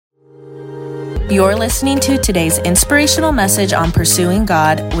You're listening to today's inspirational message on pursuing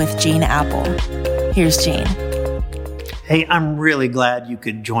God with Gene Apple. Here's Gene. Hey, I'm really glad you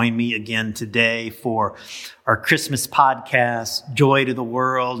could join me again today for our Christmas podcast, Joy to the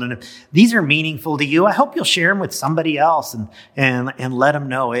World. And if these are meaningful to you, I hope you'll share them with somebody else and let them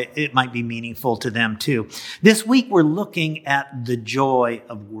know it might be meaningful to them too. This week, we're looking at the joy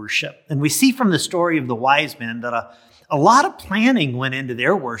of worship. And we see from the story of the wise men that a lot of planning went into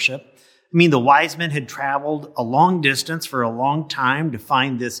their worship. I mean, the wise men had traveled a long distance for a long time to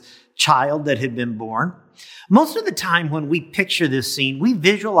find this child that had been born. Most of the time when we picture this scene, we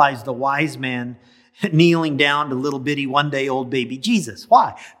visualize the wise men kneeling down to little bitty one-day-old baby Jesus.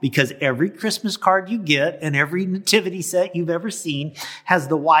 Why? Because every Christmas card you get and every nativity set you've ever seen has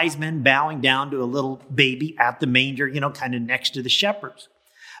the wise men bowing down to a little baby at the manger, kind of next to the shepherds.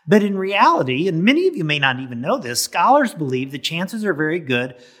 But in reality, and many of you may not even know this, scholars believe the chances are very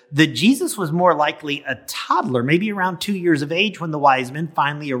good that Jesus was more likely a toddler, maybe around 2 years of age when the wise men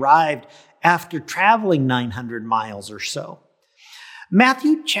finally arrived after traveling 900 miles or so.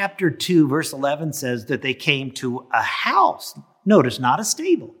 Matthew chapter 2, verse 11 says that they came to a house. Notice, not a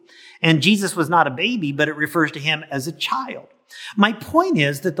stable. And Jesus was not a baby, but it refers to him as a child. My point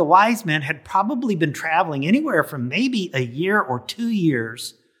is that the wise men had probably been traveling anywhere from maybe a year or 2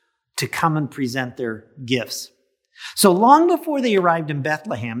 years to come and present their gifts. So long before they arrived in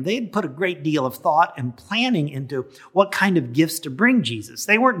Bethlehem, they had put a great deal of thought and planning into what kind of gifts to bring Jesus.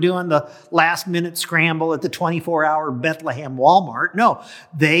 They weren't doing the last-minute scramble at the 24-hour Bethlehem Walmart. No,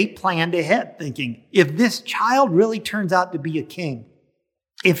 they planned ahead, thinking, if this child really turns out to be a king,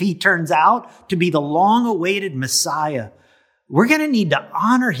 if he turns out to be the long-awaited Messiah, we're going to need to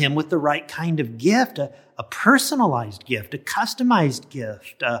honor him with the right kind of gift, a personalized gift, a customized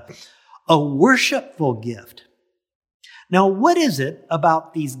gift, a worshipful gift. Now, what is it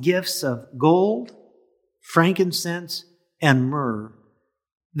about these gifts of gold, frankincense, and myrrh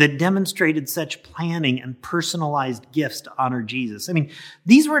that demonstrated such planning and personalized gifts to honor Jesus? I mean,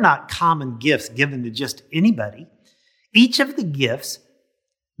 these were not common gifts given to just anybody. Each of the gifts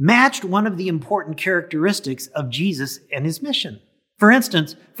matched one of the important characteristics of Jesus and his mission. For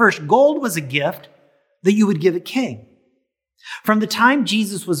instance, first, gold was a gift that you would give a king. From the time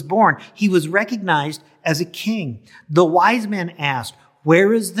Jesus was born, he was recognized as a king. The wise men asked,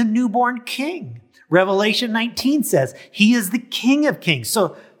 where is the newborn king? Revelation 19 says, he is the King of Kings.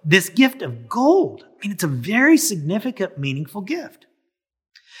 So this gift of gold, it's a very significant, meaningful gift.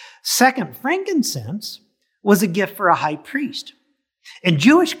 Second, frankincense was a gift for a high priest. In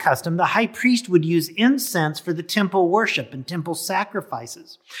Jewish custom, the high priest would use incense for the temple worship and temple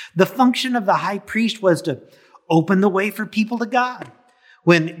sacrifices. The function of the high priest was to open the way for people to God.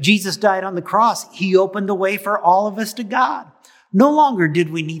 When Jesus died on the cross, he opened the way for all of us to God. No longer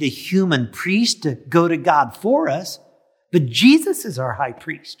did we need a human priest to go to God for us, but Jesus is our high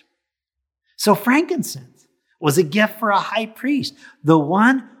priest. So frankincense was a gift for a high priest, the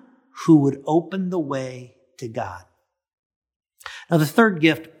one who would open the way to God. Now, the third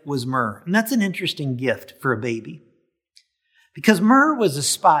gift was myrrh, and that's an interesting gift for a baby because myrrh was a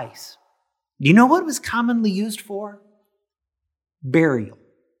spice. Do you know what it was commonly used for? Burial.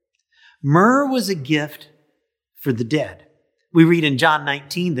 Myrrh was a gift for the dead. We read in John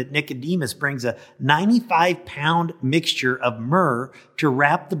 19 that Nicodemus brings a 95-pound mixture of myrrh to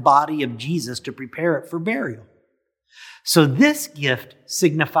wrap the body of Jesus to prepare it for burial. So this gift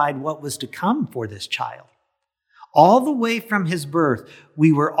signified what was to come for this child. All the way from his birth,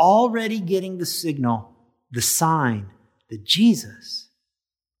 we were already getting the signal, the sign that Jesus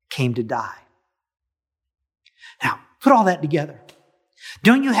came to die. Now, put all that together.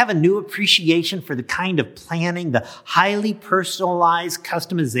 Don't you have a new appreciation for the kind of planning, the highly personalized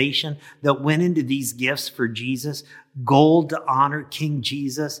customization that went into these gifts for Jesus? Gold to honor King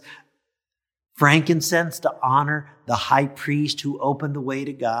Jesus, frankincense to honor the high priest who opened the way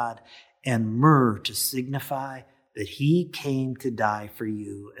to God, and myrrh to signify that he came to die for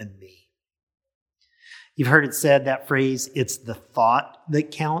you and me. You've heard it said, that phrase, it's the thought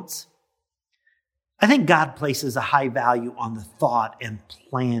that counts. I think God places a high value on the thought and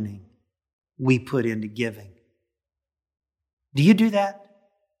planning we put into giving. Do you do that?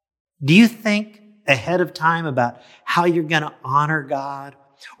 Do you think ahead of time about how you're going to honor God?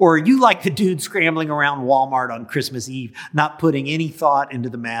 Or are you like the dude scrambling around Walmart on Christmas Eve, not putting any thought into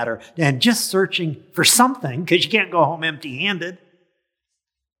the matter and just searching for something because you can't go home empty-handed?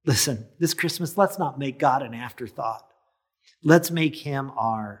 Listen, this Christmas, let's not make God an afterthought. Let's make him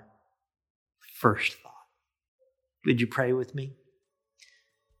our first thought. Would you pray with me?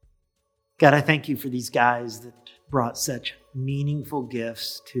 God, I thank you for these guys that brought such meaningful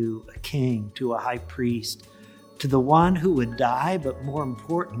gifts to a king, to a high priest, to the one who would die, but more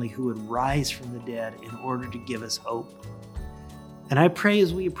importantly, who would rise from the dead in order to give us hope. And I pray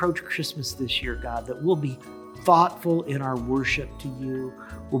as we approach Christmas this year, God, that we'll be thoughtful in our worship to you.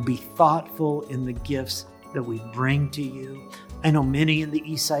 We'll be thoughtful in the gifts that we bring to you. I know many in the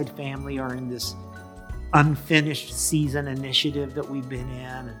Eastside family are in this unfinished season initiative that we've been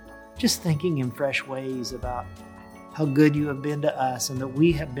in, and just thinking in fresh ways about how good you have been to us and that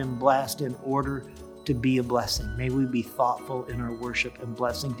we have been blessed in order to be a blessing. May we be thoughtful in our worship and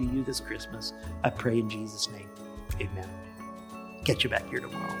blessing to you this Christmas. I pray in Jesus' name. Amen. Catch you back here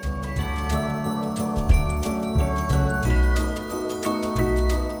tomorrow.